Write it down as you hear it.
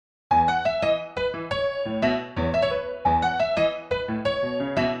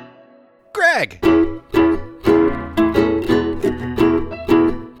Greg.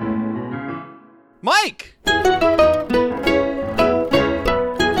 Mike.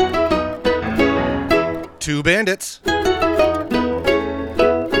 Two bandits.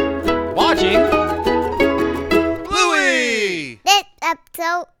 Watching Bluey. This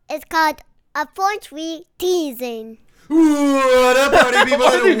episode is called Unfortunately Teasing. What up, party people,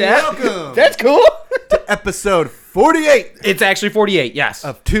 and welcome That's cool. to episode 48 It's actually 48, yes.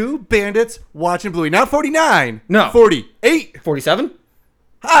 of Two Bandits Watching Bluey. Not 49. No. 48. 47?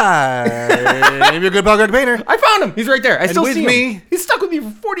 Hi. I'm your good pal, Greg Painter. I found him. He's right there. I still with see me- him. He's stuck with me for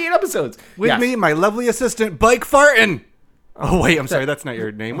 48 episodes. With Yes. me, my lovely assistant, Bike Fartin. Oh, wait, I'm sorry. That's not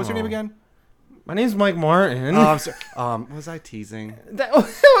your name. What's your name again? My name's Mike Martin. Oh, I'm sorry. Was I teasing? That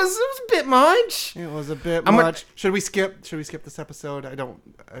was a bit much. It was a bit I'm much. Should we skip this episode? I don't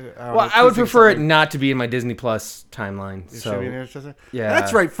Well, know, I would teasing prefer it something. not to be in my Disney Plus timeline. Should we So, Interesting? yeah.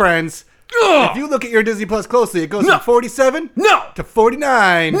 That's right, friends. If you look at your Disney Plus closely, it goes No. from 47 No. to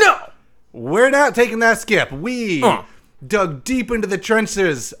 49. No. We're not taking that skip. We dug deep into the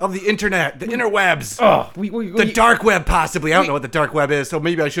trenches of the internet, the interwebs, Oh, the dark web, possibly. I don't know what the dark web is, so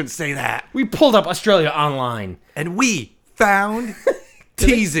maybe I shouldn't say that. we pulled up Australia Online. And we found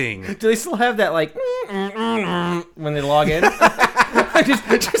teasing. Do they still have that, like, when they log in?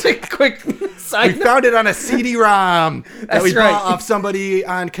 just a quick We side note. found it on a CD-ROM that That's we right. bought off somebody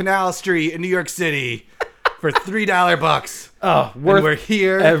on Canal Street in New York City for $3 bucks. Oh, And worth we're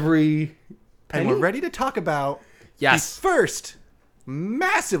here, every and we're ready to talk about Yes. the first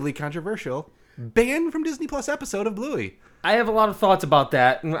massively controversial banned from Disney Plus episode of Bluey. I have a lot of thoughts about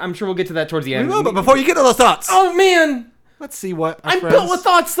that, and I'm sure we'll get to that towards the We end. will, but before you get to those thoughts, Oh, man! let's see what our I'm friends built with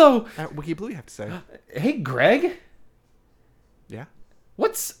thoughts, though! at Wiki Bluey have to say. Hey, Greg, Yeah?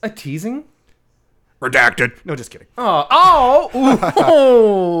 what's a teasing? Redacted. No, just kidding.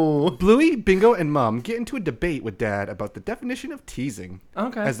 Oh! Bluey, Bingo, and Mum get into a debate with Dad about the definition of teasing.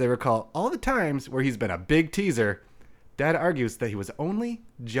 Okay. As they recall all the times where he's been a big teaser, Dad argues that he was only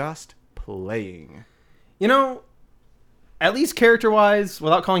just playing. You know, at least character-wise,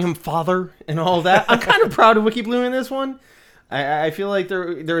 without calling him father and all that, I'm kind of proud of Wiki Blue in this one. I feel like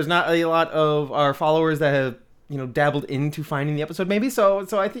there is not a lot of our followers that have, dabbled into finding the episode, maybe. So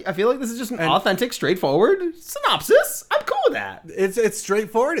I feel like this is just an authentic, straightforward synopsis. I'm cool with that. It's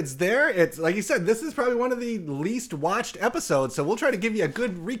straightforward. It's there. It's like you said, this is probably one of the least watched episodes, so we'll try to give you a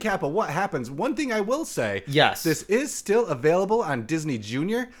good recap of what happens. One thing I will say, Yes. this is still available on Disney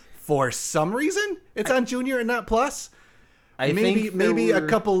Junior. For some reason, it's on Junior and not Plus. Maybe a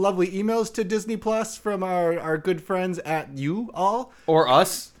couple lovely emails to Disney Plus from our good friends at you all. Or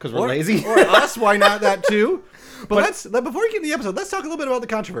us, because we're lazy. Or us, why not that too? But before we get into the episode, let's talk a little bit about the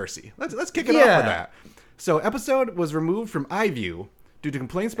controversy. Let's kick it off with that. So, episode was removed from iView due to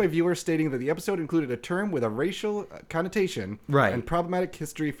complaints by viewers stating that the episode included a term with a racial connotation and problematic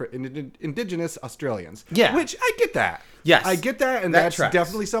history for Indigenous Australians. Yeah. Which, I get that. Yes. I get that, and That that's tracks.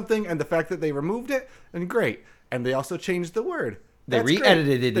 definitely something, and the fact that they removed it, and great. And they also changed the word. They That's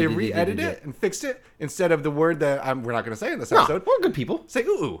re-edited great. it. They re-edited it and fixed it instead of the word that we're not going to say in this No, episode. we're good people. Say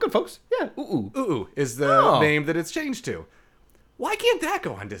ooh-ooh. Good folks. Yeah, ooh. Ooh is the Oh. name that it's changed to. Why can't that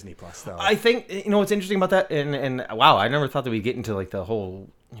go on Disney Plus though? I think, what's interesting about that, and wow, I never thought that we'd get into, like, the whole,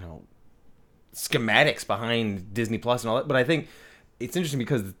 schematics behind Disney Plus and all that, but I think it's interesting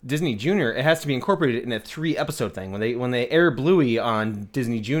because Disney Junior, it has to be incorporated in a 3-episode thing. When they air Bluey on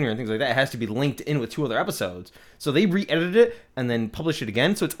Disney Junior and things like that, it has to be linked in with 2 other episodes. So they re-edited it and then published it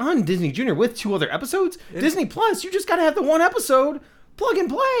again. So it's on Disney Junior with 2 other episodes. Disney Plus, you just got to have the 1 episode, plug and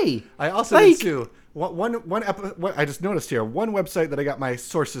play. I also did too. I just noticed here, one website that I got my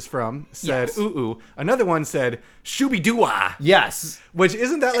sources from said Yes. ooh-ooh. Another one said shooby-doo-wah. Yes. Which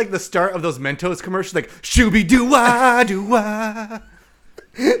isn't that like the start of those Mentos commercials? Like shooby-doo-wah, doo-wah.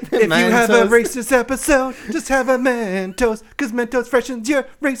 If you have a racist episode, just have a Mentos, because Mentos freshens your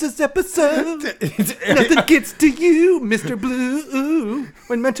racist episode. Nothing gets to you, Mr. Blue,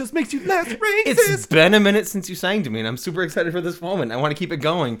 when Mentos makes you less racist. It's been a minute since you sang to me, and I'm super excited for this moment. I want to keep it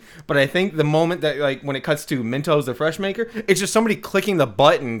going. But I think the moment that, like, when it cuts to Mentos the Fresh Maker, it's just somebody clicking the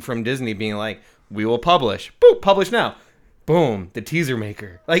button from Disney being like, we will publish. Boop, publish now. Boom, the teaser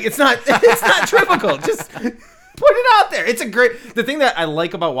maker. Like, it's not difficult. Just put it out there. It's a great... The thing that I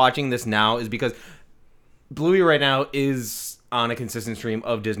like about watching this now is because Bluey right now is on a consistent stream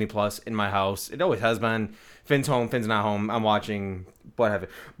of Disney Plus in my house. It always has been. Finn's home, Finn's not home. I'm watching, what have you.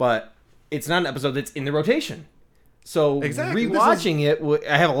 But it's not an episode that's in the rotation. So Exactly. rewatching it,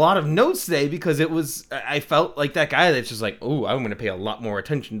 I have a lot of notes today because I felt like that guy that's just like, oh, I'm going to pay a lot more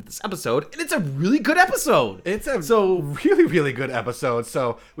attention to this episode. And it's a really good episode. It's a really, really good episode.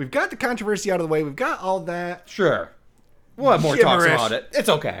 So we've got the controversy out of the way. We've got all that. Sure. We'll have more talks Gibberish. about it. It's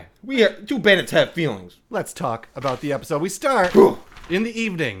okay. Two bandits have feelings. Let's talk about the episode. We start in the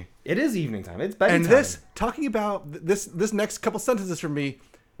evening. It is evening time. It's bedtime. And talking about this next couple sentences from me,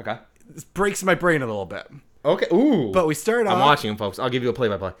 Okay. this breaks my brain a little bit. Okay. Ooh. But we start off. I'm watching him, folks. I'll give you a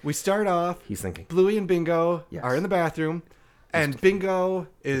play-by-play. We start off. He's thinking. Bluey and Bingo Yes. are in the bathroom, and Bingo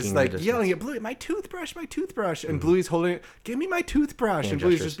is Looking in like the yelling at Bluey, my toothbrush, and Bluey's holding it, give me my toothbrush, and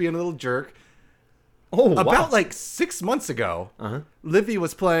Bluey's gestures. just being a little jerk. Oh, About like 6 months ago, Livy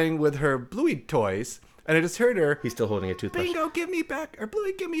was playing with her Bluey toys, and I just heard her, He's still holding a toothbrush. Bingo, give me back, or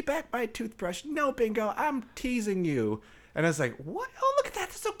Bluey, give me back my toothbrush. No, Bingo, I'm teasing you. And I was like, what? Oh, look at that.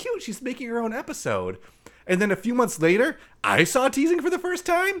 That's so cute. She's making her own episode. And then a few months later, I saw teasing for the first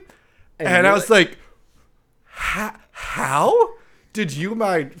time. And I was like, how did you,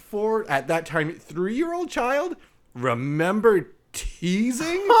 my at that time, 3-year-old child, remember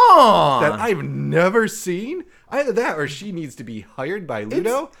teasing that I've never seen? Either that or she needs to be hired by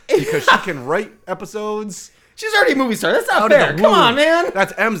Ludo because she can write episodes. She's already a movie star. That's not Out of fair. the Come womb. on, man.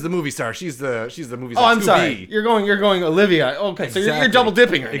 That's M's the movie star. She's the movie Oh, star. I'm 2B. sorry. You're going Olivia. Okay, so you're Exactly. double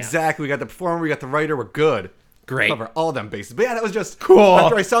dipping right now. Exactly. We got the performer, we got the writer. We're good. Great. Cover all them bases. But yeah, that was just Cool.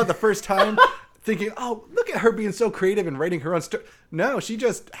 After I saw it the first time, thinking, oh, look at her being so creative and writing her own story. No, she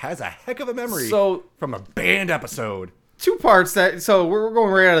just has a heck of a memory. So- from a band episode. Two parts so we're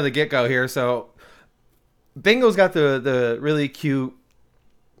going right out of the get-go here. So Bingo's got the really cute,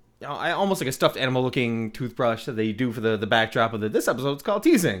 almost like a stuffed animal looking toothbrush that they do for the backdrop of this episode. It's called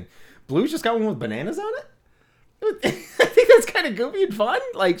teasing. Blue's just got one with bananas on it. I think that's kind of goofy and fun.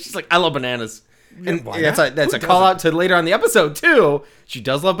 Like, she's like, I love bananas. And why that's not? a Who call out to later on in the episode too. She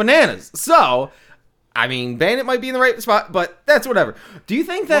does love bananas. So I mean, Bandit might be in the right spot, but that's whatever. Do you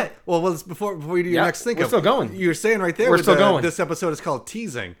think that... Well, before you do your Yeah, next think we're of... still going. You were saying right there... We're still going. This episode is called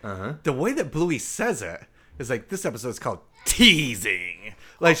teasing. The way that Bluey says it is like, this episode is called teasing.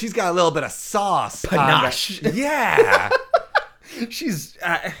 Like, she's got a little bit of sauce. on that. Panache. Yeah. She's...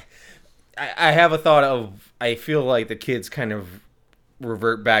 I have a thought of... I feel like the kids kind of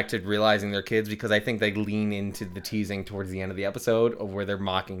revert back to realizing they're kids because I think they lean into the teasing towards the end of the episode of where they're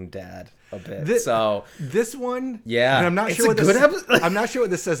mocking Dad a bit. This one, Yeah. and I'm not It's sure a what good this. episode. I'm not sure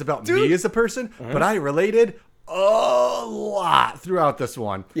what this says about Dude. me as a person, but I related a lot throughout this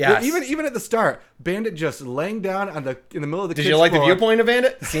one. Yes. Even at the start, Bandit just laying down in the middle of the. Did kids' you like the floor. viewpoint of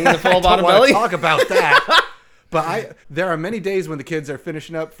Bandit? Seeing the full I bottom don't want belly? to talk about that. But there are many days when the kids are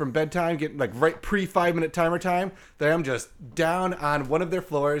finishing up from bedtime, getting like right pre 5-minute timer time, that I'm just down on one of their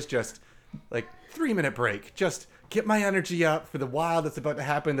floors, just like 3-minute break. Just get my energy up for the while that's about to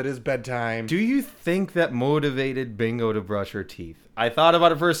happen that is bedtime. Do you think that motivated Bingo to brush her teeth? I thought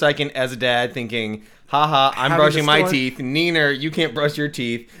about it for a second as a dad, thinking, haha, I'm Having brushing the my story- teeth. Neener, you can't brush your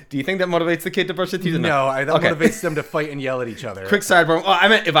teeth. Do you think that motivates the kid to brush their teeth? No, that Okay. motivates them to fight and yell at each other. Quick sidebar. Oh, I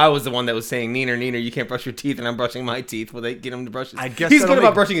meant if I was the one that was saying, Neener, you can't brush your teeth, and I'm brushing my teeth, will they get him to brush his I guess He's that'll good about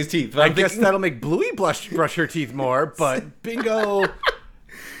make- brushing his teeth. But I I'm guess thinking, that'll make Bluey brush her teeth more, but Bingo.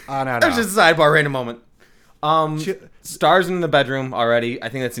 On out. That's just a sidebar, random moment. Ch- Stars in the bedroom already. I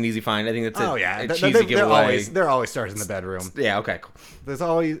think that's an easy find. I think that's Oh yeah, a They're cheesy giveaway. they're always stars in the bedroom. Yeah, okay, cool. There's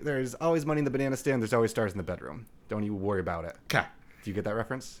always money in the banana stand. There's always stars in the bedroom. Don't you worry about it. Okay. Do you get that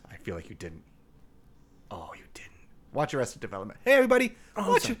reference? I feel like you didn't. Oh, you didn't. Watch Arrested Development. Hey everybody,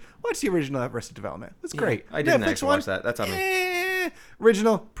 watch the original Arrested Development. It's great. I didn't Netflix actually one, watch that. That's on me.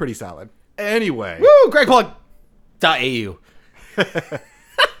 Original, pretty solid. Anyway, Woo! Great plug. .au.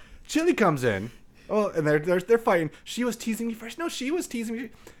 Chili comes in. Oh, and they're fighting. She was teasing me first. No, she was teasing me.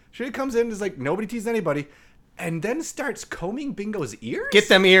 Chili comes in, is like, nobody teased anybody, and then starts combing Bingo's ears. Get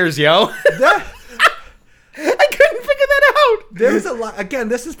them ears, yo. That, I couldn't figure that out. there's a lot. Again,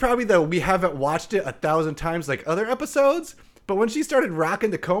 this is probably we haven't watched it 1,000 times like other episodes. But when she started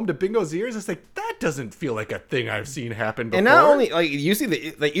rocking the comb to Bingo's ears, it's like, that doesn't feel like a thing I've seen happen before. And not only like you see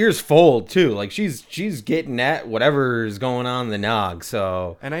the ears fold too. Like she's getting at whatever's going on in the nog.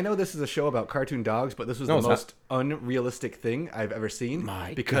 So And I know this is a show about cartoon dogs, but this was No, the it's most unrealistic thing I've ever seen.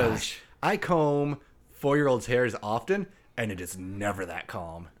 My because gosh. I comb 4-year-olds' hairs often, and it is never that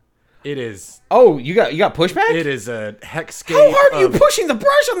calm. It is. you got pushback. It is a hexscape. How hard are you of- pushing the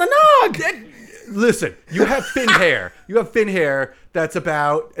brush on the nog? Listen, you have fin hair. You have fin hair that's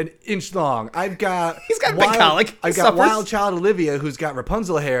about an inch long. I've got He's got big colic. He I've got suffers. wild child Olivia who's got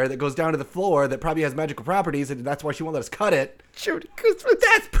Rapunzel hair that goes down to the floor that probably has magical properties, and that's why she won't let us cut it. Shoot, Christmas.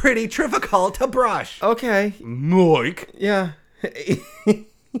 That's pretty difficult to brush. Okay. Mike. Yeah.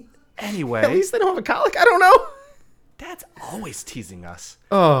 Anyway, At least they don't have a colic. I don't know. Dad's always teasing us.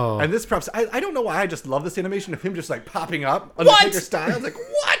 Oh. And this props, I don't know why I just love this animation of him just like popping up What? Undertaker style. It's like,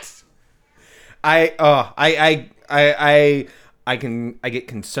 what? I get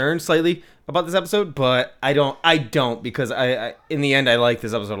concerned slightly about this episode, but I don't because I in the end I like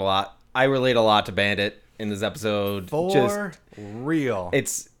this episode a lot. I relate a lot to Bandit in this episode. For real.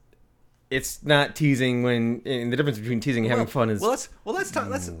 It's not teasing and the difference between teasing and having fun is let's talk.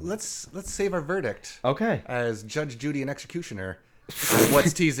 Let's save our verdict. okay. As Judge Judy and Executioner,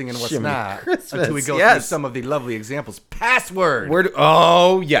 what's teasing and what's Jiminy not, Christmas, until we go through yes. some of the lovely examples. Password.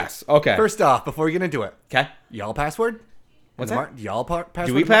 Oh yes. Okay. First off, before we get into it, okay. y'all password. What's that? Y'all password.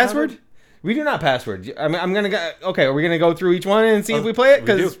 Do we password? We do not password. I'm gonna go. Okay, are we gonna go through each one and see if we play it?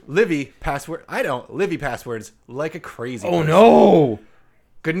 We do. Livy password. I don't. Livy passwords like a crazy. Oh person. no!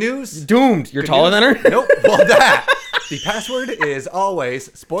 Good news. Doomed. You're Good taller news. than her. Nope. Well, the password is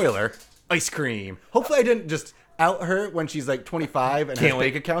always spoiler ice cream. Hopefully, I didn't just out her when she's like 25 and has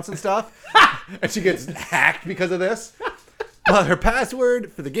bank accounts and stuff, and she gets hacked because of this. But her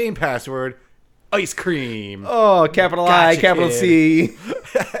password for the game password, ice cream. Oh, capital I, Gotcha, capital kid. C.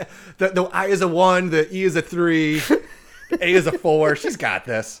 The I is a 1, the E is a 3, the A is a 4. She's got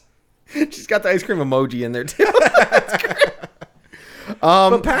this. She's got the ice cream emoji in there too.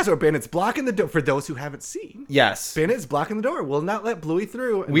 But password Bandit's blocking the door for those who haven't seen. Yes. Bandit's blocking the door. Will not let Bluey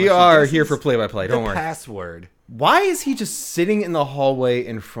through. We unless she are guesses here for play-by-play. Don't the worry. password Why is he just sitting in the hallway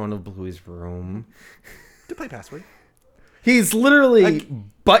in front of Bluey's room? to play password. He's literally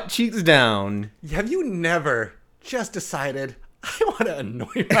butt cheeks down. Have you never just decided I want to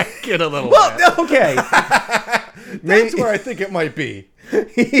annoy my kid a little bit? Well, okay. That's where I think it might be.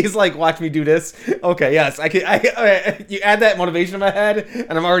 He's like, watch me do this. Okay, yes, I can. You add that motivation in my head,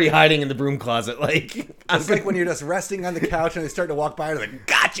 and I'm already hiding in the broom closet. Like, It's like when you're just resting on the couch and they start to walk by and they're like,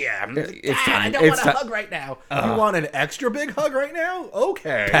 gotcha. It's I time. don't It's want a ti- hug right now. You want an extra big hug right now?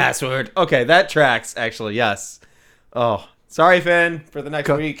 Okay. password. Okay, that tracks. Actually, yes. Oh, sorry, Finn, for the next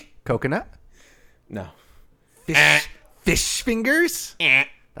week. Coconut? No. Fish fingers?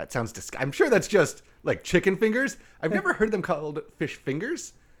 That sounds disgusting. I'm sure that's just like chicken fingers. I've never heard them called fish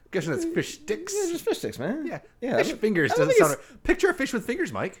fingers. I'm guessing that's fish sticks. Yeah, just fish sticks, man. Yeah, yeah. fish fingers I don't doesn't think sound. Picture a fish with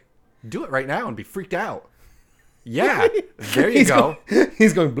fingers, Mike. Do it right now and be freaked out. Yeah, there you go.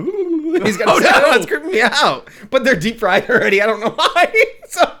 He's going. Blah, blah, blah, blah. He's got. Oh, no. That's creeping me out. But they're deep fried already. I don't know why.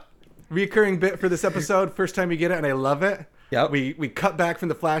 So. Reoccurring bit for this episode. First time you get it, and I love it. Yep. We cut back from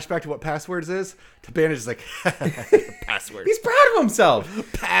the flashback to what passwords is. To Bandage is like passwords. He's proud of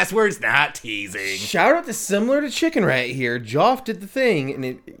himself. Passwords, not teasing. Shout out to similar to Chicken Rat here. Joff did the thing,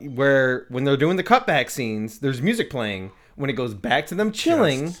 and where when they're doing the cutback scenes, there's music playing. When it goes back to them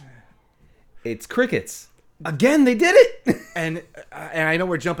chilling, it's crickets. Again, they did it. And I know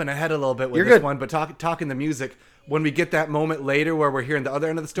we're jumping ahead a little bit with You're this good. one, but talking the music. When we get that moment later where we're hearing the other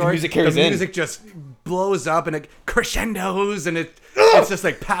end of the story, music carries in. music just blows up and it crescendos and it's just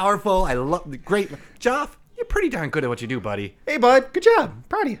like powerful. I love the great Joff. You're pretty darn good at what you do, buddy. Hey, bud. Good job.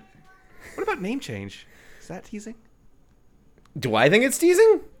 Proud of you. What about name change? Is that teasing? Do I think it's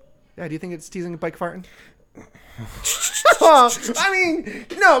teasing? Yeah, do you think it's teasing bike farting? I mean,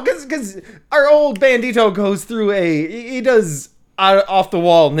 no, because our old Bandito goes through he does off the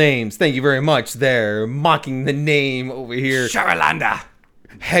wall names. Thank you very much. There, mocking the name over here. Charalanda.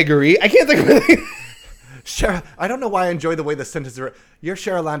 Heggery. I can't think of anything. I don't know why I enjoy the way the sentence is. You're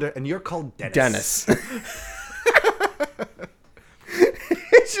Charalanda and you're called Dennis.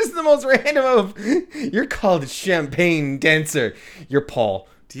 It's just the most random of. You're called Champagne Dancer. You're Paul.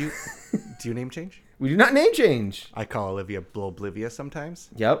 Do you name change? We do not name change. I call Olivia Bloblivia sometimes.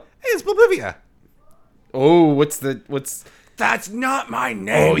 Yep. Hey, it's Bloblivia. Oh, what's? That's not my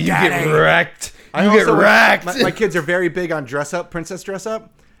name. Oh, you Daddy. get wrecked. I You get also- wrecked. My kids are very big on dress up, princess dress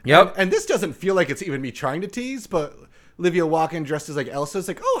up. Yep. And this doesn't feel like it's even me trying to tease, but Olivia walking dressed as like Elsa. It's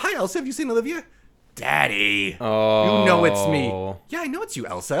like, oh, hi, Elsa. Have you seen Olivia? Daddy. Oh. You know it's me. Yeah, I know it's you,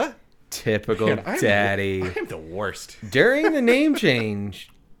 Elsa. Typical Man, daddy. I am the worst. During the name change,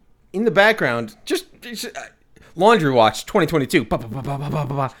 in the background, just Laundry Watch 2022. Ba, ba, ba, ba, ba, ba,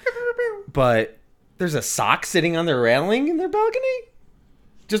 ba. But there's a sock sitting on their railing in their balcony?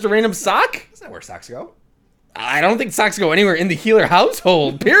 Just a random sock? That's not where socks go. I don't think socks go anywhere in the Healer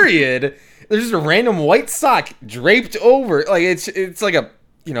household, period. There's just a random white sock draped over. Like, it's like a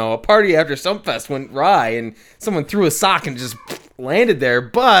a party after Sumfest went awry and someone threw a sock and just landed there.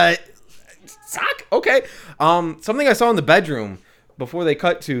 But sock, okay. Something I saw in the bedroom before they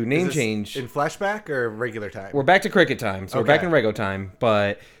cut to name change. in flashback or regular time? We're back to cricket time, so we're back in Rego time.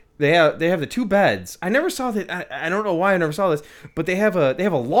 But they have the two beds. I never saw that. I don't know why I never saw this, but they have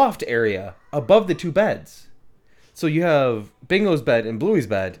a loft area above the two beds. So you have Bingo's bed and Bluey's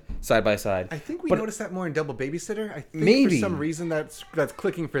bed side by side. I think we noticed that more in Double Babysitter. I think maybe for some reason that's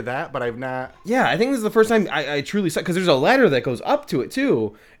clicking for that, but I've not. Yeah, I think this is the first time I truly saw, because there's a ladder that goes up to it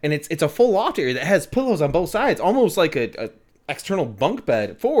too, and it's a full loft area that has pillows on both sides, almost like a external bunk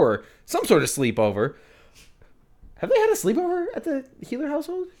bed for some sort of sleepover. Have they had a sleepover at the Healer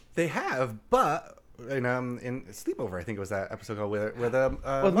household? They have, but in Sleepover, I think it was that episode called where the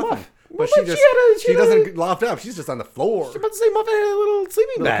Muff. Muffin. Well, But she had doesn't loft up. She's just on the floor. I was about to say Muffin had a little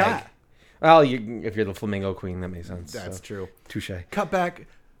sleeping Little bag. cot. Well, if you're the flamingo queen, that makes sense. That's true. Touche. Cut back.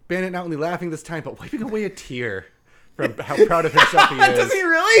 Bandit not only laughing this time, but wiping away a tear from how proud of himself he is. Does he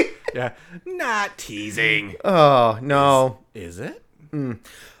really? Yeah. Not teasing. Oh, no. Is it?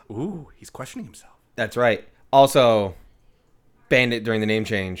 Ooh, he's questioning himself. That's right. Also, Bandit during the name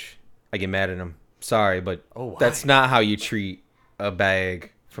change, I get mad at him. Sorry, but why? that's not how you treat a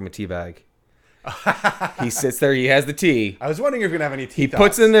bag from a tea bag. He sits there, he has the tea. I was wondering if you're gonna have any tea. He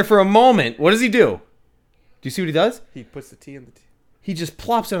puts it in there for a moment. What does he do? Do you see what he does? He puts the tea in the tea. He just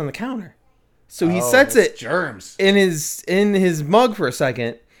plops it on the counter. So he sets it germs in his mug for a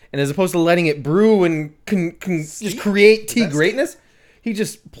second, and as opposed to letting it brew and just create tea greatness, he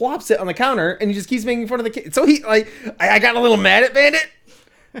just plops it on the counter and he just keeps making fun of the kid. So I got a little mad at Bandit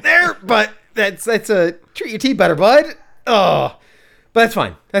there, but that's a treat your tea better, bud. Oh, but that's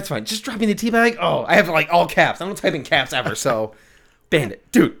fine. That's fine. Just dropping the tea bag. Oh, I have all caps. I don't type in caps ever. So,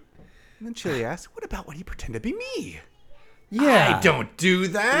 Bandit, dude. And then Chili asks, "What about when he pretended to be me?" Yeah. I don't do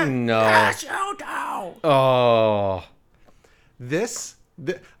that. No. Yes, you do. Oh.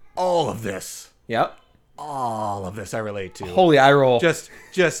 All of this Yep. I relate to. Holy eye roll. Just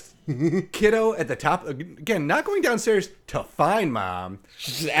kiddo at the top again, not going downstairs to find mom.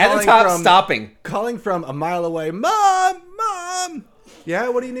 At the top, stopping. Calling from a mile away, "Mom, Mom." Yeah,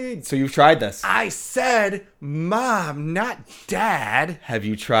 what do you need? So you've tried this. I said, "Mom, not Dad." Have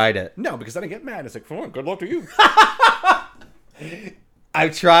you tried it? No, because then I get mad. It's like, "Fine, good luck to you."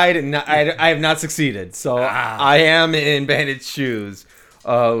 I've tried and I have not succeeded. So I am in Bandit's shoes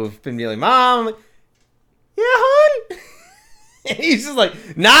of being like, "Mom, yeah, hon." And he's just like,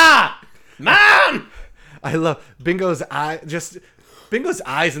 "Nah, Mom." I love Bingo's Bingo's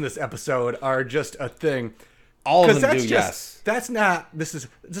eyes in this episode are just a thing. All of them that's do, just, yes. That's not. This is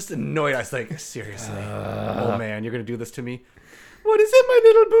just annoyed. I was like, seriously, oh man, you're gonna do this to me. What is it, my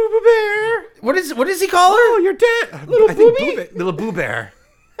little boo-boo bear? What does he call her? Oh, you're dead. Little I think booby? Little boo bear.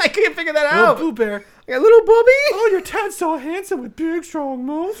 I can't figure that Little out. boo bear. I got little booby. Oh, your dad's so handsome with big, strong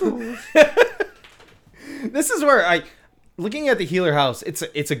muscles. This is where looking at the Healer house, it's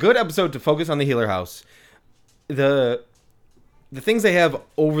a good episode to focus on the Healer house. The things they have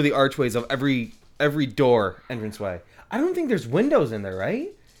over the archways of every door entranceway. I don't think there's windows in there, right?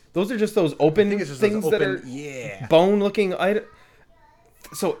 Those are just those open things that are bone-looking items.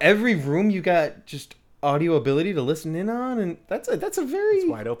 So every room you got just audio ability to listen in on, and that's a very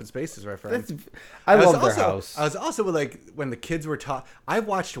wide open spaces, my friend. I love their house. I was also like when the kids were taught. I've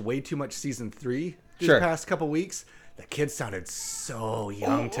watched way too much season 3 these Sure. past couple weeks. The kids sounded so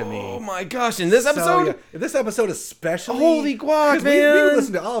young to me. Oh my gosh! In this So episode, young. This episode especially. Holy guac, 'cause man. We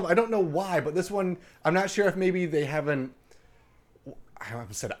listened to all of them. I don't know why, but this one, I'm not sure if maybe they haven't. I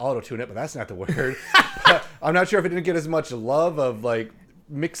almost said auto-tune it, but that's not the word. But I'm not sure if it didn't get as much love of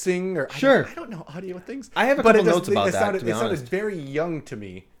mixing or Sure. I don't know audio things. I have a But couple it notes about it that, sounded, to be it sounded honest. very young to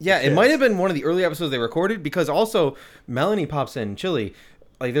me. yeah, the it might kids. have been one of the early episodes they recorded, because also Melanie pops in Chili.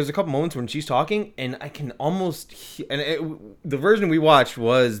 There's a couple moments when she's talking, and I can almost the version we watched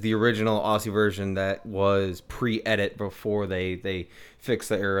was the original Aussie version that was pre-edit before they fixed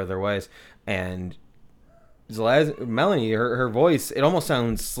the error of their ways. And Melanie, her voice, it almost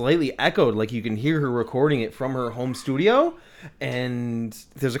sounds slightly echoed, like you can hear her recording it from her home studio. And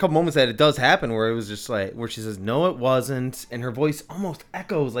there's a couple moments that it does happen where it was just where she says, "No, it wasn't," and her voice almost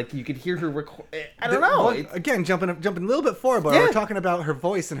echoes, like you could hear her record. I don't know. Again, jumping a little bit forward, but Yeah. we're talking about her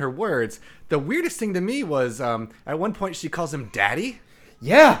voice and her words. The weirdest thing to me was at one point she calls him Daddy.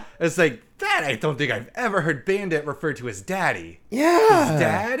 Yeah. It's like, that I don't think I've ever heard Bandit referred to as Daddy. Yeah. His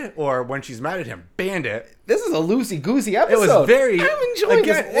dad, or when she's mad at him, Bandit. This is a loosey-goosey episode. It was very... I'm enjoying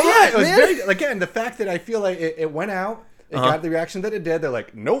this a lot, yeah, it was man. very... Again, the fact that I feel like it went out, it got the reaction that it did. They're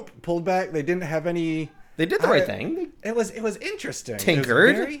like, nope, pulled back. They didn't have any They did the right thing. It was interesting.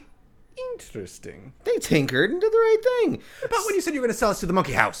 Tinkered. It was very interesting. They tinkered and did the right thing. But when you said you were going to sell us to the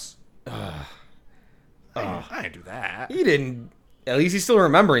monkey house. I didn't do that. He didn't. At least he's still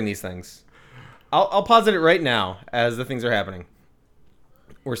remembering these things. I'll posit it right now as the things are happening.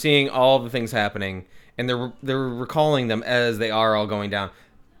 We're seeing all the things happening, and they're recalling them as they are all going down.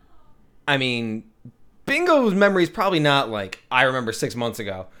 I mean, Bingo's memory is probably not like I remember 6 months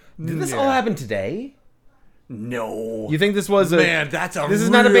ago. Did this all happen today? No. You think this was this is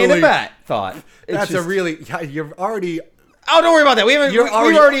not a bandit bat thought. You're already. Oh, don't worry about that. We've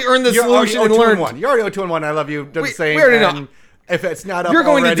already earned the solution and learned. You're already 0-2-1. I love you. Do the same. We already know. If it's not up You're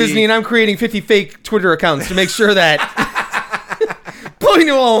going already, to Disney, and I'm creating 50 fake Twitter accounts to make sure that pulling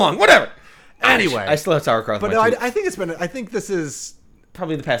you all along. Whatever. Anyway, I still have sauerkraut. But no, I think it's been. I think this is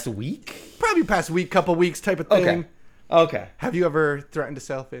probably the past week. Probably past week, couple weeks type of thing. Okay. Have you ever threatened to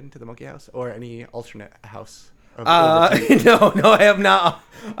sell Finn to the monkey house or any alternate house? No, I have not.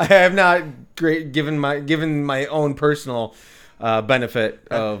 I have not given my own personal benefit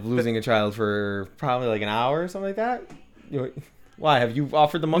of losing a child for probably like an hour or something like that. Why have you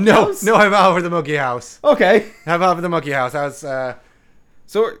offered the monkey house? No, I've offered the monkey house. Okay, I've offered the monkey house. I was.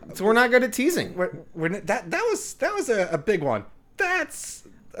 So we're not good at teasing. That was a big one. And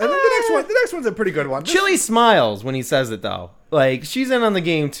then the next one's a pretty good one. Chili smiles when he says it though. Like she's in on the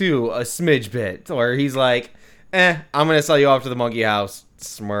game too, a smidge bit, where he's like, I'm gonna sell you off to the monkey house.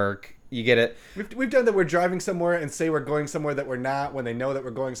 Smirk. You get it? We've done that. We're driving somewhere and say we're going somewhere that we're not when they know that we're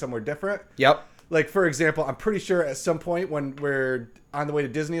going somewhere different. Yep. Like, for example, I'm pretty sure at some point when we're on the way to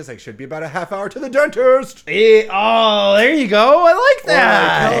Disney, it's like, should be about a half hour to the dentist. Oh, there you go. I like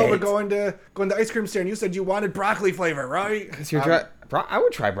that. Or like, we're going to ice cream stand. You said you wanted broccoli flavor, right? Because I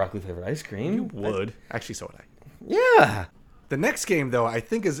would try broccoli flavored ice cream. You would. Actually, so would I. Yeah. The next game, though, I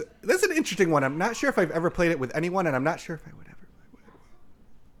think that's an interesting one. I'm not sure if I've ever played it with anyone, and I'm not sure if I would ever.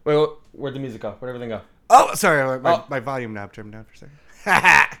 Wait, where'd the music go? Where'd everything go? Oh, sorry. My volume knob turned down for a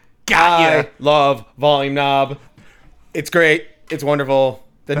second. Got ya. I love volume knob. It's great. It's wonderful.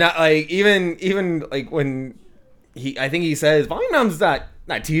 Even like when I think he says volume knob's not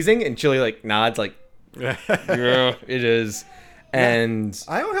teasing, and Chili like nods like, yeah, it is. And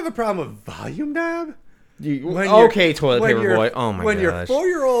I don't have a problem with volume knob. Toilet paper boy. Oh my gosh. When your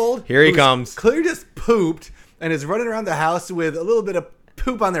 4-year-old here he comes, clearly just pooped and is running around the house with a little bit of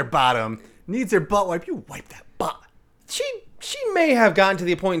poop on their bottom, needs their butt wipe. You wipe that butt. She may have gotten to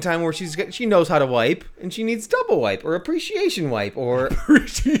the point in time where she knows how to wipe, and she needs double wipe or appreciation wipe or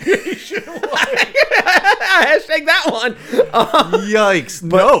appreciation wipe. Hashtag that one. Yikes!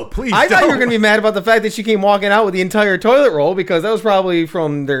 No, please. I thought you were gonna be mad about the fact that she came walking out with the entire toilet roll because that was probably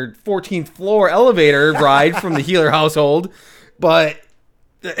from their 14th floor elevator ride from the Healer household, but.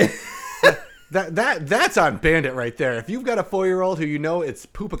 That's on Bandit right there. If you've got a 4-year-old who you know it's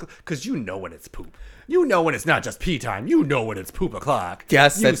poop, because you know when it's poop. You know when it's not just pee time. You know when it's poop o'clock.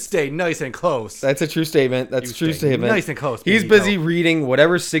 Yes, you stay nice and close. That's a true statement. That's a true statement. Nice and close. He's busy reading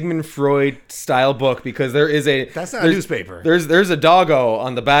whatever Sigmund Freud style book because there is a. That's not a newspaper. There's a doggo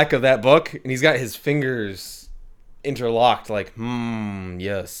on the back of that book, and he's got his fingers interlocked like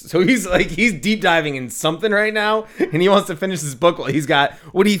yes, so he's deep diving in something right now, and he wants to finish his book while he's got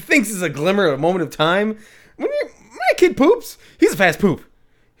what he thinks is a glimmer of a moment of time. When my kid poops, he's a fast poop.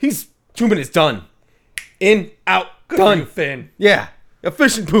 He's 2 minutes done, in, out, good done. For you, Finn. Yeah,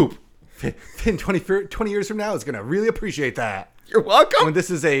 efficient poop. Finn 20 years from now is gonna really appreciate that. You're welcome. When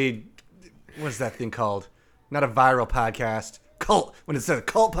this is what's that thing called? Not a viral podcast. Cult. When it's a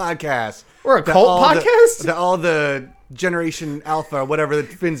cult podcast. Or a cult podcast? All the Generation Alpha, whatever the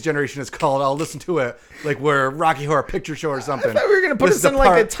Finn's generation is called, I'll listen to it. Like we're Rocky Horror Picture Show or something. I thought we were going to put us in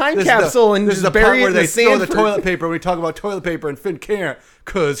like a time capsule and just bury it in the sand. This is the part where they throw the toilet paper when we talk about toilet paper and Finn can't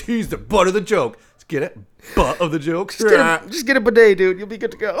because he's the butt of the joke. Let's get it? Butt of the joke? Just get a bidet, dude. You'll be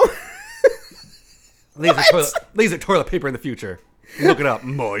good to go. Laser toilet paper in the future. Look it up,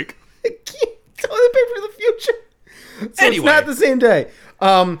 Mike. Toilet paper in the future. So anyway. It's not the same day.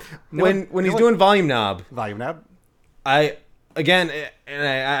 When he's doing volume knob. Volume knob? I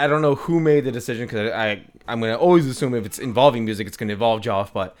don't know who made the decision because I'm going to always assume if it's involving music, it's going to involve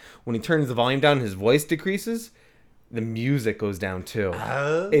Joff. But when he turns the volume down, his voice decreases. The music goes down too.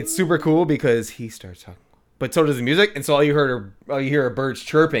 It's super cool because he starts talking. But so does the music, and so all you hear are birds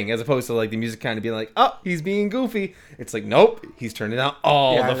chirping, as opposed to like the music kind of being like, "Oh, he's being goofy." It's like, nope, he's turning down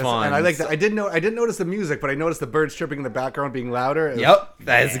all the fun. And I like that. I didn't notice the music, but I noticed the birds chirping in the background being louder.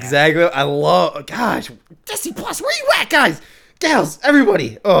 That is exactly. I love. Gosh, Disney Plus, where you at, guys, gals,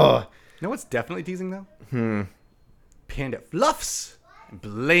 everybody? Oh, you know what's definitely teasing though? Panda fluffs and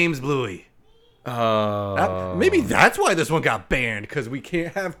blames Bluey. Maybe that's why this one got banned, because we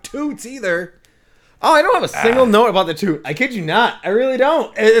can't have toots either. Oh, I don't have a single note about the toot. I kid you not. I really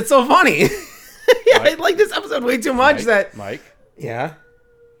don't. It's so funny. I like this episode way too much Mike, Yeah.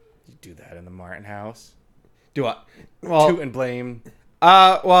 you do that in the Martin house. Do I? Well, Toot and blame.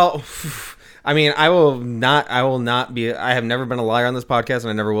 well, I mean, I will not be, I have never been a liar on this podcast, and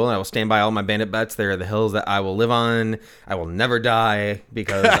I never will, and I will stand by all my bandit bets. They are the hills that I will live on. I will never die,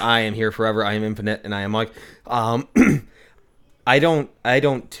 because I am here forever. I am infinite, and I am like, I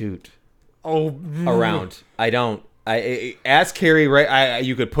don't toot around. I don't. I ask Carrie, right?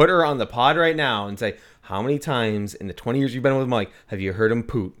 You could put her on the pod right now and say, how many times in the 20 years you've been with Mike have you heard him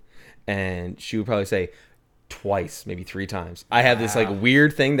poot? And she would probably say twice, maybe 3 times. I have this like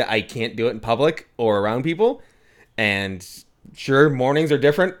weird thing that I can't do it in public or around people. And sure, mornings are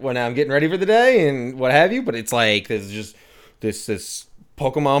different when I'm getting ready for the day and what have you, but it's like there's just this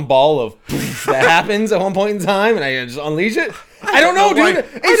Pokemon ball of that happens at one point in time, and I just unleash it. I don't know, dude.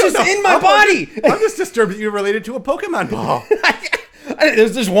 It's just in my body. I'm just disturbed that you're related to a Pokemon ball.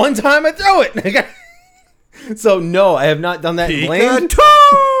 There's just one time I throw it. So no, I have not done that. Blamed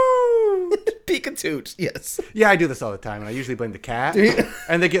Pikachu. Yes. Yeah, I do this all the time, and I usually blame the cat.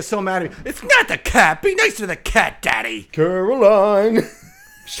 And they get so mad at me. It's not the cat. Be nice to the cat, Daddy. Caroline.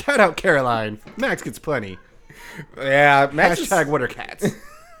 Shout out Caroline. Max gets plenty. Yeah. Hashtag what are cats?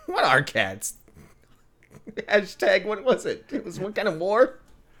 What are cats? Hashtag what was it? It was what kind of war?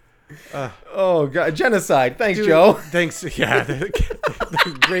 Oh god, genocide. Thanks, Dude, Joe. Thanks. Yeah,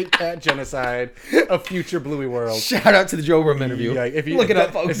 the great cat genocide of future Bluey world. Shout out to the Joe Room interview. Yeah, if you look it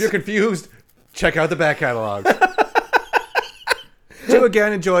up, folks. If you're confused, check out the back catalog. To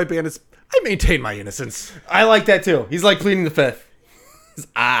again enjoy Bandits. I maintain my innocence. I like that too. He's like pleading the fifth.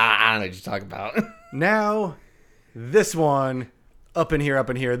 I don't know what you're talking about. Now, this one. Up in here.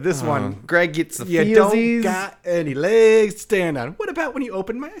 This one. Greg gets the You feelsies. don't got any legs to stand on. What about when you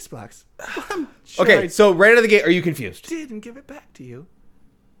open my ice blocks? I'm sure Okay, I so right out of the gate, are you confused? didn't give it back to you.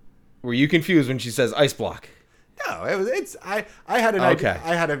 Were you confused when she says ice block? No, I had an Okay.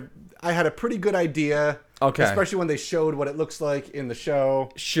 idea. I had a pretty good idea. Okay. Especially when they showed what it looks like in the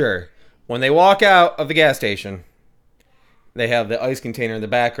show. Sure. When they walk out of the gas station, they have the ice container in the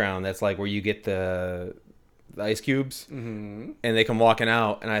background. That's like where you get the ice cubes. Mm-hmm. And they come walking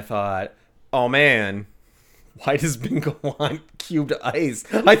out, and I thought, oh man, why does Bingo want cubed ice?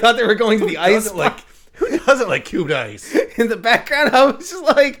 I thought they were going to the ice block. Who doesn't like cubed ice? In the background, I was just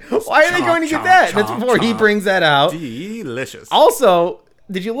like, why are they going to get that? And that's before he brings that out. Delicious. Also,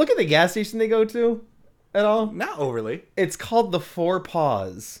 did you look at the gas station they go to at all? Not overly. It's called the Four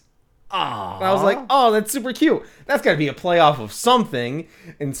Paws. Aww. And I was like, oh, that's super cute. That's got to be a play off of something.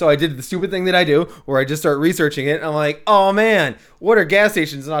 And so I did the stupid thing that I do where I just start researching it. And I'm like, oh, man, what are gas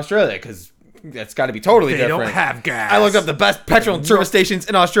stations in Australia? Because that's got to be totally different. They don't have gas. I looked up the best petrol and service stations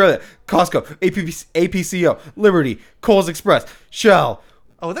in Australia. Costco, APCO, Liberty, Coles Express, Shell.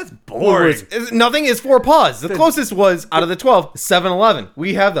 Oh, that's boring. Nothing is Four Paws. The closest was, out of the 12, 7-Eleven.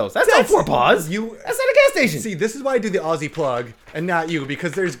 We have those. That's not Four Paws. That's not a gas station. See, this is why I do the Aussie plug and not you,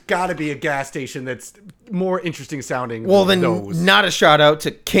 because there's got to be a gas station that's more interesting sounding Well, than then those. not a shout out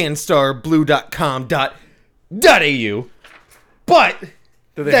to canstarblue.com.au. But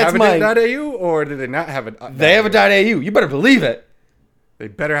Do they that's have a .au or do they not have a .au? they have a .au. You better believe it. They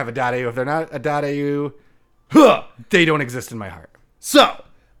better have a .au. If they're not a .au, Huh. they don't exist in my heart. So,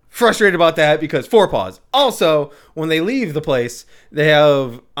 frustrated about that because Four Paws. Also, when they leave the place, they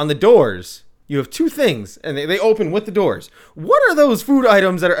have on the doors, you have 2 things, and they open with the doors. What are those food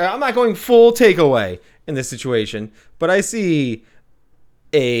items that are... I'm not going full takeaway in this situation, but I see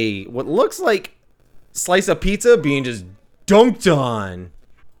what looks like slice of pizza being just dunked on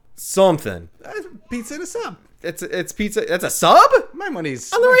something. That's pizza and a sub. It's pizza. That's a sub? My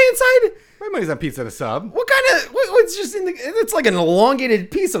money's On the right hand side? My money's on pizza and a sub. What kind of... What's just in the... It's like an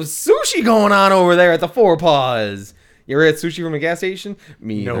elongated piece of sushi going on over there at the Four Paws. You ever had sushi from a gas station?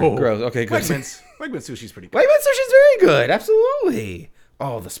 Me No. either. Gross. Okay, good. Wegmans sushi's pretty good. Wegmans sushi's very good. Absolutely.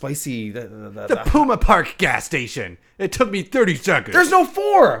 Oh, the spicy... The Puma Park gas station. It took me 30 seconds. There's no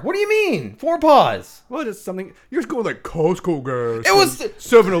 4. What do you mean? Four Paws. What is something... You're going like Costco gas. It was...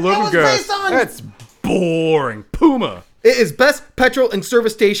 7-Eleven was gas. based on- That's boring. Puma. It is best petrol and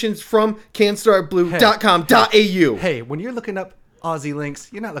service stations from canstarblue.com.au. Hey, when you're looking up Aussie links,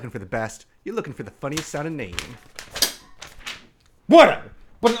 you're not looking for the best. You're looking for the funniest sounding name. Whatever.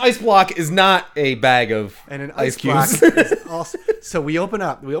 But an ice block is not a bag of And an ice ice block cubes. is also... So we open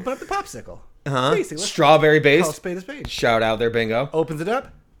up the popsicle. Uh-huh. Basically, let's Strawberry call a based. spade a spade. Shout out there, Bingo. Opens it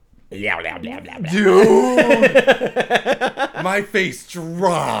up. Dude, my face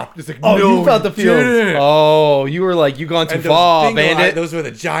dropped. It's like, Oh, no, you felt the feels. didn't. Oh, you were like, you gone too And those far, bingo bandit. eyes, those were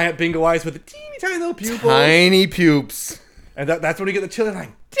the giant bingo eyes with the teeny tiny little pupils. Tiny pupes. And that's when you get the children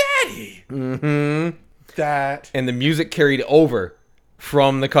like, Daddy. Mm-hmm. That. And the music carried over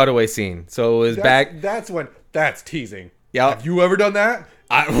from the cutaway scene. So it was back. That's teasing. Yeah. Have you ever done that?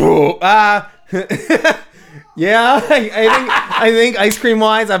 Yeah, I think ice cream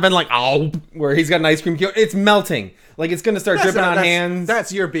wise, I've been like, oh, where he's got an ice cream cube. It's melting. Like it's gonna start dripping on hands.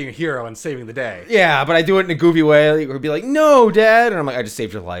 That's your being a hero and saving the day. Yeah, but I do it in a goofy way. Like, or be like, no, Dad. And I'm like, I just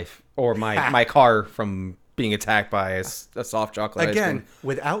saved your life. Or my car from being attacked by a soft chocolate ice Again, cream.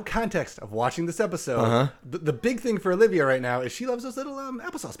 without context of watching this episode, the big thing for Olivia right now is she loves those little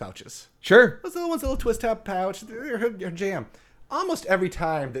applesauce pouches. Sure. Those little ones, a little twist top pouch. They're her jam. Almost every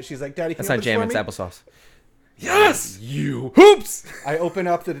time that she's like, Daddy, can That's you not open jam, this it's for me? applesauce. Yes! You. Hoops! I open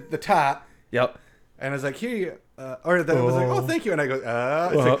up the top, Yep. and I was like, here you, or then it was like, oh, thank you. And I go,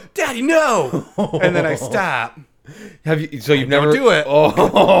 it's like, Daddy, no! And then I stop. Have you? So you've never Don't do it. Oh.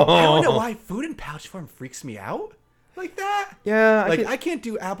 I don't know why food in pouch form freaks me out like that. Yeah, I can't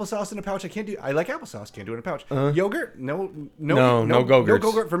do applesauce in a pouch. I like applesauce. Can't do it in a pouch. Yogurt? No No Go-Gurts.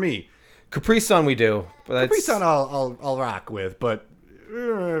 No Go-Gurt for me. Capri Sun we do. But that's, Capri Sun I'll rock with, but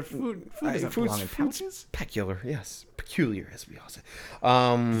food doesn't belong in food's pouches. peculiar, yes, peculiar as we all say.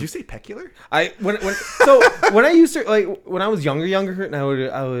 Did you say peculiar? When I used to when I was younger, and I would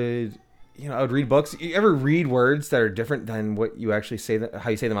I would read books. You ever read words that are different than what you actually say, how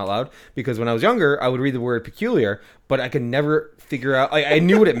you say them out loud? Because when I was younger, I would read the word peculiar, but I could never figure out. I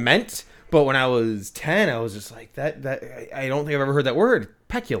knew what it meant, but when I was 10, I was just like that. I don't think I've ever heard that word,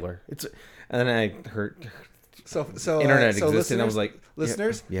 peculiar. And then I heard. So Internet existed, and I was like,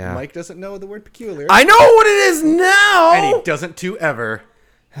 listeners, yeah. Mike doesn't know the word peculiar, I know what it is now. and he doesn't to ever.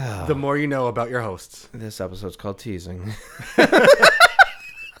 The more you know about your hosts. This episode's called teasing.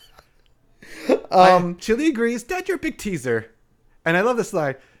 Chili agrees. Dad, you're a big teaser, and I love this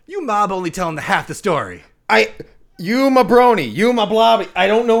line. You mob only telling the half the story. You my brony, you my blobby. I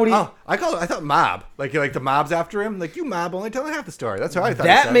don't know what he. Oh, I thought mob. Like the mob's after him. Like you mob only telling half the story. That's how I thought.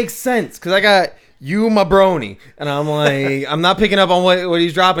 That makes sense because I got you my brony, and I'm like, I'm not picking up on what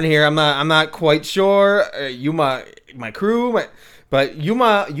he's dropping here. I'm not quite sure. You my crew, but you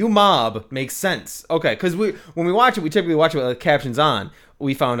mob makes sense. Okay, because when we watch it, we typically watch it with the captions on.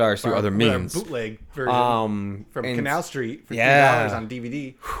 We found ours through other means. Bootleg version from Canal Street for $3 on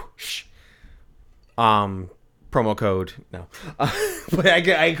DVD. Promo code no, but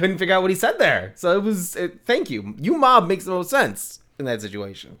I couldn't figure out what he said there. So it was thank you. You mob makes the most sense in that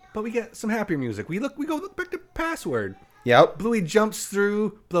situation. But we get some happier music. We go look back to Password. Yep. Bluey jumps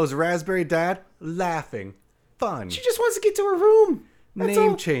through, blows raspberry dad, laughing, fun. She just wants to get to her room. That's Name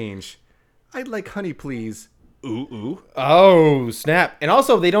all. change. I'd like honey, please. Ooh. Oh snap! And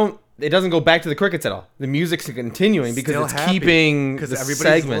also it doesn't go back to the crickets at all. The music's continuing because Still it's happy, keeping the everybody's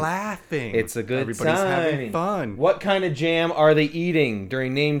segment. laughing. It's a good Everybody's sign. having fun. What kind of jam are they eating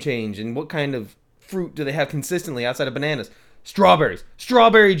during name change? And what kind of fruit do they have consistently outside of bananas? Strawberries.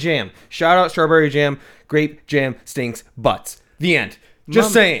 Strawberry jam. Shout out strawberry jam. Grape jam stinks butts. The end.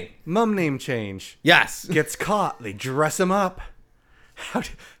 Just saying. Mum name change. Yes. Gets caught. They dress him up. How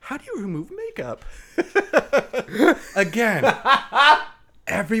do you remove makeup? Again.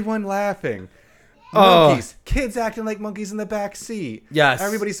 Everyone laughing. Monkeys. Kids acting like monkeys in the back seat. Yes.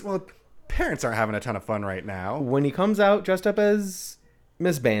 Parents aren't having a ton of fun right now. When he comes out dressed up as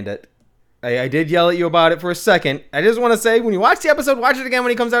Miss Bandit, I did yell at you about it for a second. I just want to say, when you watch the episode, watch it again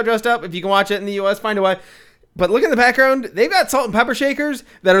when he comes out dressed up. If you can watch it in the U.S., find a way. But look in the background. They've got salt and pepper shakers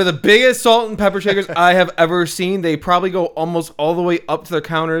that are the biggest salt and pepper shakers I have ever seen. They probably go almost all the way up to their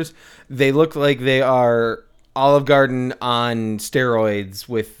counters. They look like they are Olive Garden on steroids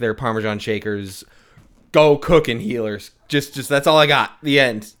with their Parmesan shakers. Go cooking healers. Just that's all I got. The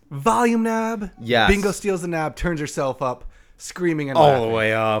end. Volume knob. Yes. Bingo steals the knob, turns herself up, screaming and All laughing. the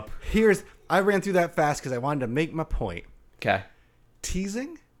way up. I ran through that fast because I wanted to make my point. Okay.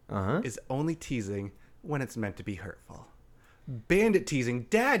 Teasing Uh-huh. is only teasing when it's meant to be hurtful. Bandit teasing,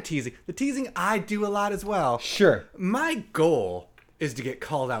 dad teasing, the teasing I do a lot as well. Sure. My goal is to get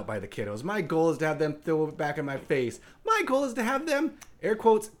called out by the kiddos. My goal is to have them throw it back in my face. My goal is to have them, air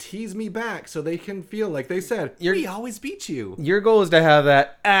quotes, tease me back so they can feel like they said, we always beat you. Your goal is to have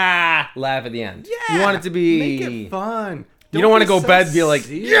that laugh at the end. Yeah. You want it to be... Make it fun. You don't want to be go so bed and be like,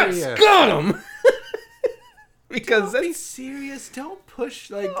 serious. yes, got him. because Don't be that's serious. Don't push.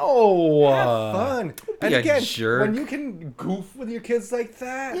 Like, have oh fun. be And a again, jerk. when you can goof with your kids like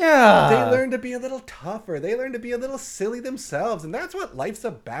that, Yeah. they learn to be a little tougher. They learn to be a little silly themselves, and that's what life's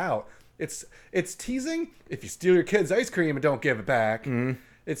about. It's teasing if you steal your kid's ice cream and don't give it back. Mm-hmm.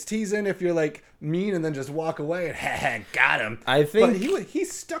 It's teasing if you're like mean and then just walk away and got him. I think- but he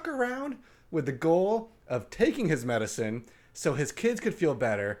stuck around with the goal of taking his medicine so his kids could feel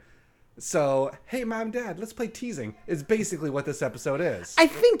better. So, hey, mom, dad, let's play teasing is basically what this episode is. I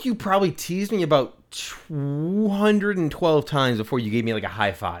think you probably teased me about 212 times before you gave me like a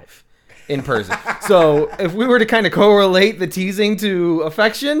high five in person. So if we were to kind of correlate the teasing to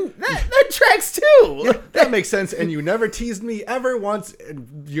affection, that tracks too. Yeah, that makes sense. And you never teased me ever once.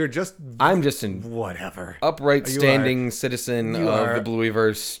 And you're just I'm just an whatever. upright, You standing citizen you of are- the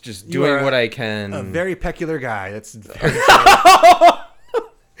Blueyverse, just you doing are what I can. A very peculiar guy. That's very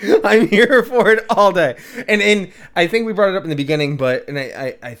I'm here for it all day. And I think we brought it up in the beginning, but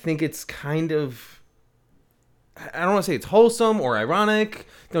I think it's kind of, I don't want to say it's wholesome or ironic,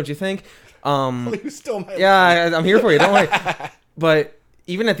 don't you think? you stole my Yeah, I'm here for you. Don't worry. But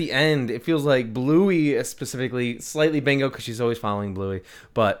even at the end, it feels like Bluey specifically, slightly Bingo because she's always following Bluey,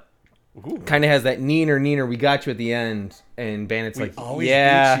 but kind of has that neener, we got you at the end. And Bandit's We like, always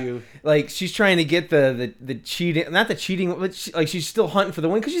yeah, beat you. like she's trying to get the cheating, not the cheating, but she's still hunting for the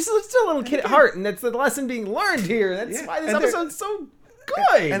win because she's still a little kid at heart, and that's the lesson being learned here. That's Yeah, why this and they're- episode's so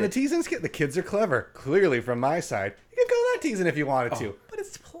good. And the teasing's the kids are clever. Clearly, from my side, you can call that teasing if you wanted to, but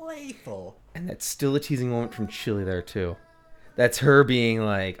it's playful. And that's still a teasing moment from Chili there too. That's her being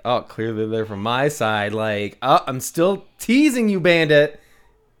like, oh, clearly they're from my side. Like, oh, I'm still teasing you, Bandit,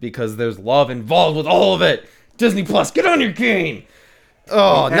 because there's love involved with all of it. Disney Plus, get on your game.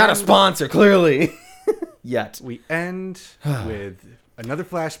 Oh, not a And- sponsor, clearly. Yet. We end with another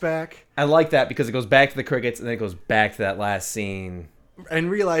flashback I like that because it goes back to the crickets and then it goes back to that last scene. and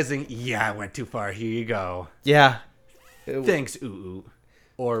realizing, yeah, I went too far. Here you go. Yeah. Thanks, ooh,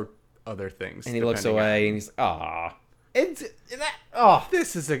 or other things. And he looks depending away on- and he's, ah. It's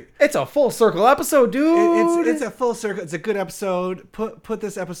This is a it's a full circle episode, dude. it's a full circle. It's a good episode. Put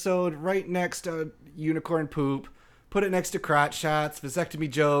this episode right next to unicorn poop. Put it next to crotch shots, vasectomy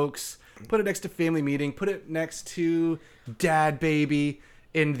jokes. Put it next to family meeting. Put it next to dad baby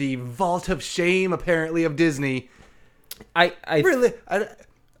in the vault of shame, apparently, of Disney. I Really,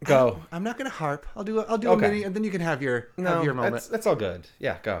 Go. I'm not gonna harp. I'll do a Okay. mini, and then you can have your no, moment. that's all good.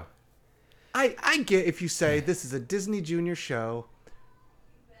 Yeah, go. I get if you say this is a Disney Junior show.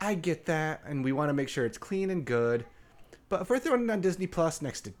 I get that, and we want to make sure it's clean and good. But if we're throwing it on Disney Plus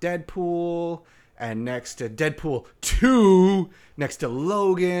next to Deadpool, and next to Deadpool 2, next to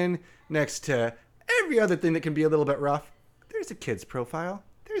Logan, next to every other thing that can be a little bit rough, there's a kid's profile.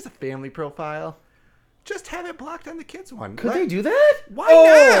 There's a family profile. Just have it blocked on the kids one. Could they do that? Why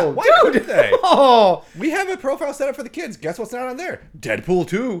not? Why couldn't they? Oh, We have a profile set up for the kids. Guess what's not on there? Deadpool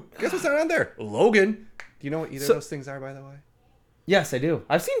 2. Guess what's not on there? Logan. Do you know what either of those things are, by the way? yes, I do.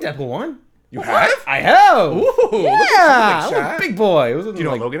 I've seen Deadpool 1. You have? I have. Ooh, look at you, Yeah, big I'm a shot. big boy. It was Do you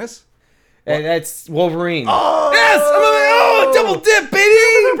know what Logan is? And that's Wolverine. Oh! Yes! Double dip,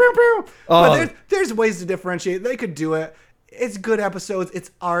 baby! But there's ways to differentiate. They could do it. It's good episodes.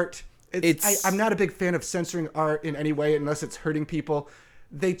 It's art. I'm not a big fan of censoring art in any way unless it's hurting people.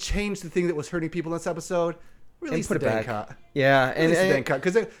 They changed the thing that was hurting people in this episode. Release put the it dang back. cut. Yeah, Release the dang and cut.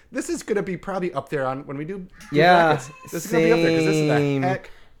 Because this is going to be probably up there on when we do Yeah, brackets. This is going to be up there because this is same. the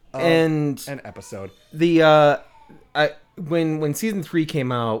heck of And an episode. the when season 3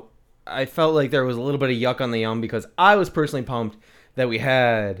 came out, I felt like there was a little bit of yuck on the yum because I was personally pumped that we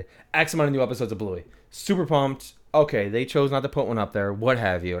had X amount of new episodes of Bluey. Super pumped. Okay, they chose not to put one up there, what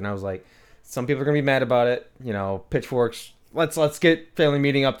have you. And I was like, some people are gonna be mad about it. You know, pitchforks. Let's get Family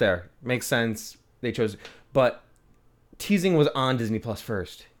Meeting up there. Makes sense. They chose, but teasing was on Disney Plus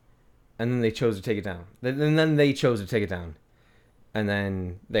first, and then they chose to take it down. And then they chose to take it down, and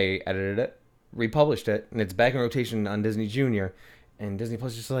then they edited it, republished it, and it's back in rotation on Disney Junior, and Disney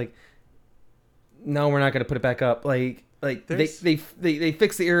Plus is just like, no, we're not gonna put it back up. Like they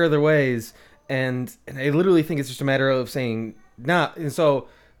fix the error of their ways, and I literally think it's just a matter of saying nah. And so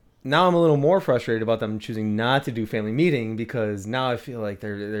now I'm a little more frustrated about them choosing not to do Family Meeting because now I feel like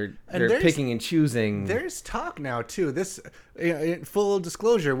they're there's- picking and choosing. There's talk now too. This, in full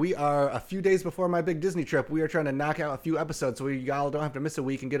disclosure, we are a few days before my big Disney trip. We are trying to knock out a few episodes so we all don't have to miss a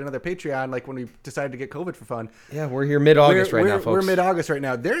week and get another Patreon like when we decided to get COVID for fun. Yeah, we're here mid-August right now, folks. We're mid-August right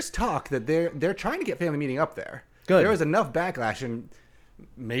now. There's talk that they're trying to get Family Meeting up there. Good. There was enough backlash, and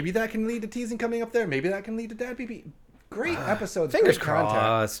maybe that can lead to teasing coming up there. Maybe that can lead to Dad BB. Great episodes. Fingers great content.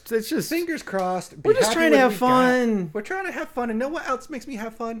 crossed. It's just Fingers crossed. We're just trying to have fun. We're trying to have fun. And know what else makes me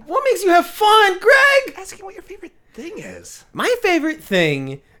have fun? What makes you have fun, Greg? Asking what your favorite thing is. My favorite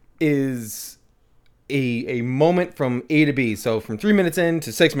thing is a moment from A to B. So from 3 minutes in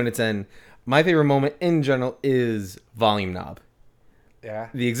to 6 minutes in, my favorite moment in general is volume knob. Yeah.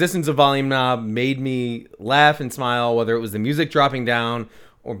 The existence of volume knob made me laugh and smile, whether it was the music dropping down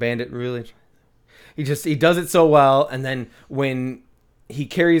or Bandit really. He does it so well. And then when he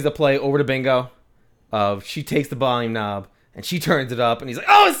carries the play over to Bingo, she takes the volume knob and she turns it up and he's like,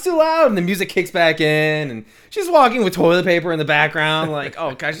 oh, it's too loud. And the music kicks back in and she's walking with toilet paper in the background. Like,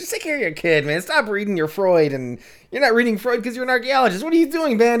 oh gosh, just take care of your kid, man. Stop reading your Freud. And you're not reading Freud because you're an archaeologist. What are you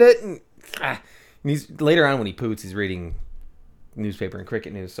doing, Bandit? And he's later on when he poots, he's reading newspaper and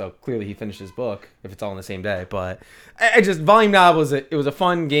cricket news. So clearly he finished his book if it's all on the same day. But I just, volume knob was a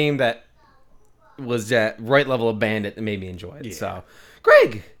fun game that was that right level of Bandit that made me enjoy it. Yeah. So,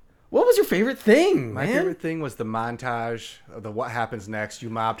 Greg, what was your favorite thing, My man? favorite thing was the montage of the what happens next.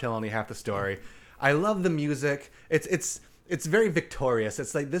 You mob tell only half the story. I love the music. It's very victorious.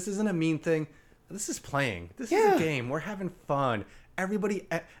 It's like, this isn't a mean thing. This is playing. This is a game. We're having fun.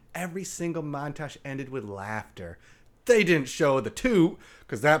 Every single montage ended with laughter. They didn't show the toot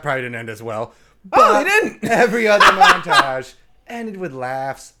because that probably didn't end as well. But they didn't. Every other montage ended with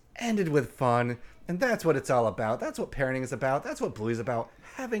laughs, ended with fun. And that's what it's all about. That's what parenting is about. That's what Bluey's about.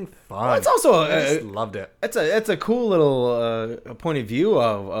 Having fun. Well, it's also I just loved it. It's a cool little point of view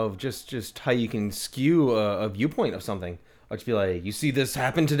of just how you can skew a viewpoint of something. Or just be like, you see this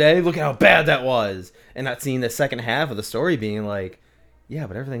happen today? Look at how bad that was, and not seeing the second half of the story being like, yeah,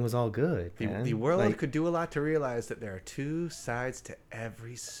 but everything was all good. The world could do a lot to realize that there are two sides to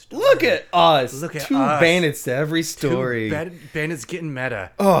every story. Look at us. Look at two us. bandits to every story. Bandits getting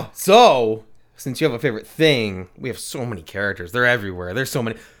meta. Oh, so since you have a favorite thing, we have so many characters. They're everywhere. There's so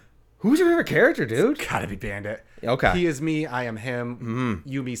many. Who's your favorite character, dude? It's gotta be Bandit. Okay. He is me. I am him. Mm-hmm.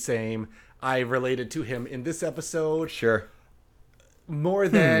 You, me, same. I related to him in this episode. Sure. More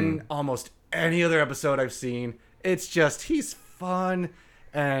than almost any other episode I've seen. It's just, he's fun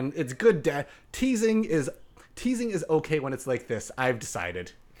and it's good. Teasing is okay when it's like this. I've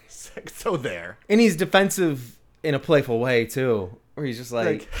decided. So there. And he's defensive in a playful way too, where he's just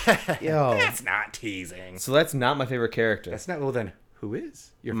like yo, that's not teasing. So that's not my favorite character. That's not. Well, then who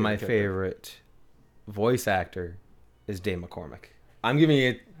is your favorite my character? favorite voice actor is Dave McCormick. I'm giving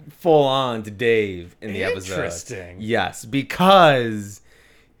it full on to Dave in the episode. Interesting. Yes, because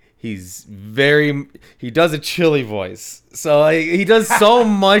he does a chilly voice. So he does so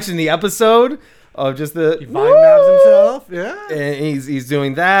much in the episode of just the he volume knobs himself. Yeah. And he's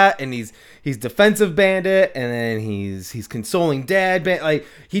doing that, and he's defensive Bandit, and then he's consoling Dad Bandit. Like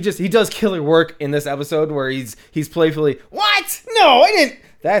he does killer work in this episode where he's playfully, what? No, I didn't.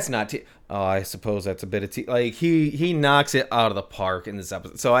 That's not. Oh, I suppose that's a bit of like he knocks it out of the park in this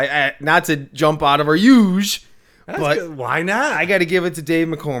episode. So I not to jump out of our huge. But good. Why not? I got to give it to Dave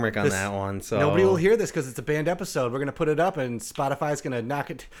McCormick on that one. So nobody will hear this because it's a banned episode. We're gonna put it up, and Spotify's gonna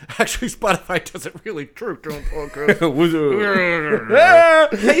knock it. Actually, Spotify doesn't really true.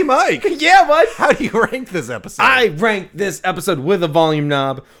 Hey, Mike. Yeah, bud. How do you rank this episode? I ranked this episode with a volume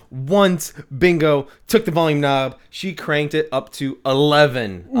knob. Once Bingo took the volume knob, she cranked it up to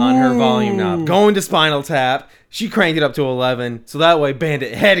 11 on her volume knob. Going to Spinal Tap, she cranked it up to 11. So that way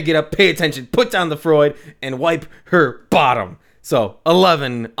Bandit had to get up, pay attention, put down the Freud, and wipe her bottom. So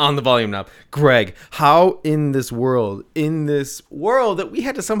 11 on the volume knob. Greg, how in this world that we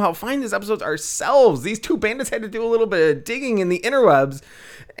had to somehow find these episodes ourselves, these two bandits had to do a little bit of digging in the interwebs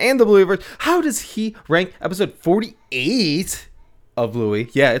and the Blueyverse. How does he rank episode 48 of Bluey?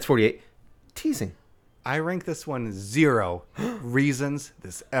 Yeah, it's 48. Teasing. I rank this one 0 reasons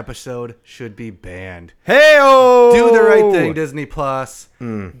this episode should be banned. Hey-o! Do the right thing, Disney Plus.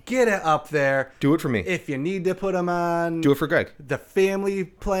 Get it up there. Do it for me. If you need to put them on, Do it for Greg. the family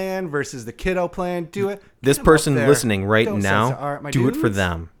plan versus the kiddo plan, do it. This Get 'em person up there. listening right Don't now, censor art, my do it for dudes.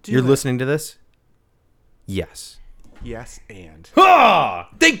 them. Do You're it. listening to this? Yes. Yes, and. Ah!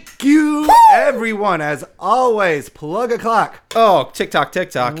 Thank you, everyone. As always, plug a clock. Oh,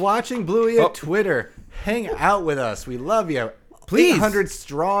 TikTok. Watching Bluey at Twitter. Hang out with us. We love you. Please. 800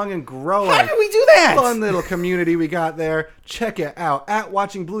 strong and growing. How did we do that? Fun little community we got there. Check it out. At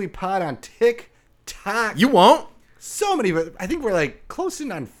Watching Bluey Pod on TikTok. You won't? So many. I think we're like close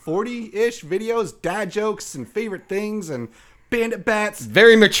in on 40-ish videos, dad jokes and favorite things and Bandit Bats.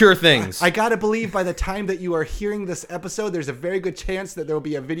 Very mature things. I gotta believe by the time that you are hearing this episode, there's a very good chance that there will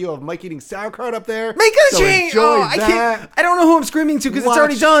be a video of Mike eating sauerkraut up there. Make a so change! enjoy Oh, I that. can't. I don't know who I'm screaming to because it's Watch-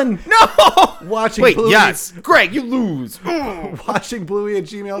 already done. No! Watching Wait, Bluey, yes. Greg, you lose. watching Bluey at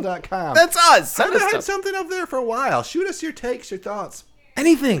gmail.com. That's us. I've Send us had stuff. something up there for a while. Shoot us your takes, your thoughts.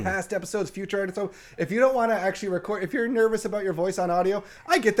 Anything. Past episodes, future episodes. If you don't want to actually record, if you're nervous about your voice on audio,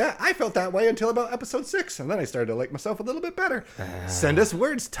 I get that. I felt that way until about episode 6, and then I started to like myself a little bit better. Send us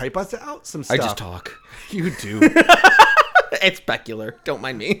words, type us out some I stuff. just talk. You do. It's specular. Don't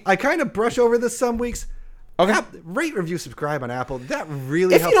mind me. I kind of brush over this some weeks. Okay. Rate, review, subscribe on Apple. That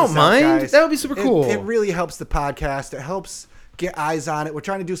really If helps you don't us mind, out, guys. that would be super cool. It really helps the podcast. It helps get eyes on it. We're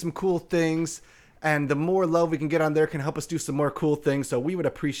trying to do some cool things. And the more love we can get on there can help us do some more cool things. So we would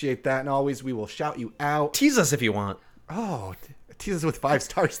appreciate that. And always, we will shout you out. Tease us if you want. Oh, tease us with 5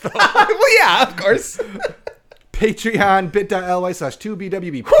 stars, though. Well, yeah, of course. Patreon,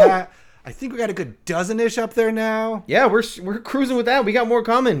 bit.ly/2BWBPat. I think we got a good dozen-ish up there now. Yeah, we're cruising with that. We got more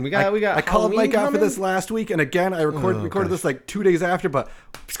coming. We got. I called Halloween Mike out for coming. this last week, and again, I recorded this like 2 days after, but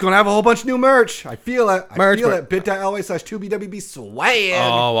it's going to have a whole bunch of new merch. I feel it. Merch. bit.ly/2BWB swag.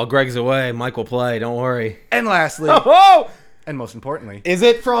 Oh, while Greg's away, Mike will play. Don't worry. And lastly, Oh! and most importantly, Is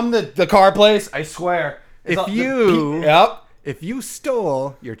it from the car place? I swear. It's If all- the you- Yep. if you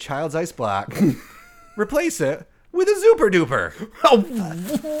stole your child's ice block, replace it with a Super Duper.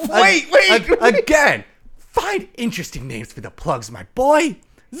 Wait. Again, find interesting names for the plugs, my boy.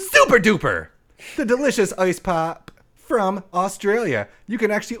 Super Duper, the delicious ice pop from Australia. You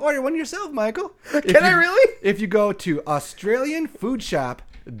can actually order one yourself, Michael. Can I really? If you go to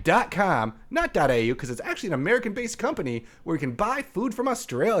AustralianFoodShop.com, not .au, because it's actually an American-based company where you can buy food from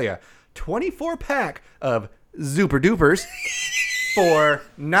Australia. 24-pack of Super Dupers for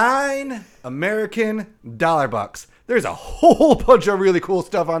 $9 American bucks. There's a whole bunch of really cool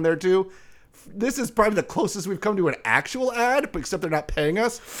stuff on there too. This is probably the closest we've come to an actual ad, but except they're not paying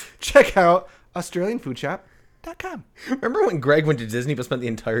us. Check out AustralianFoodShop.com. Remember when Greg went to Disney but spent the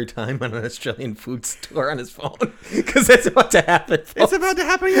entire time on an Australian food store on his phone? Because that's about to happen. It's about to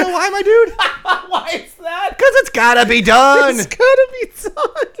happen. You know why, my dude? Why is that? Because it's gotta be done. It's gotta be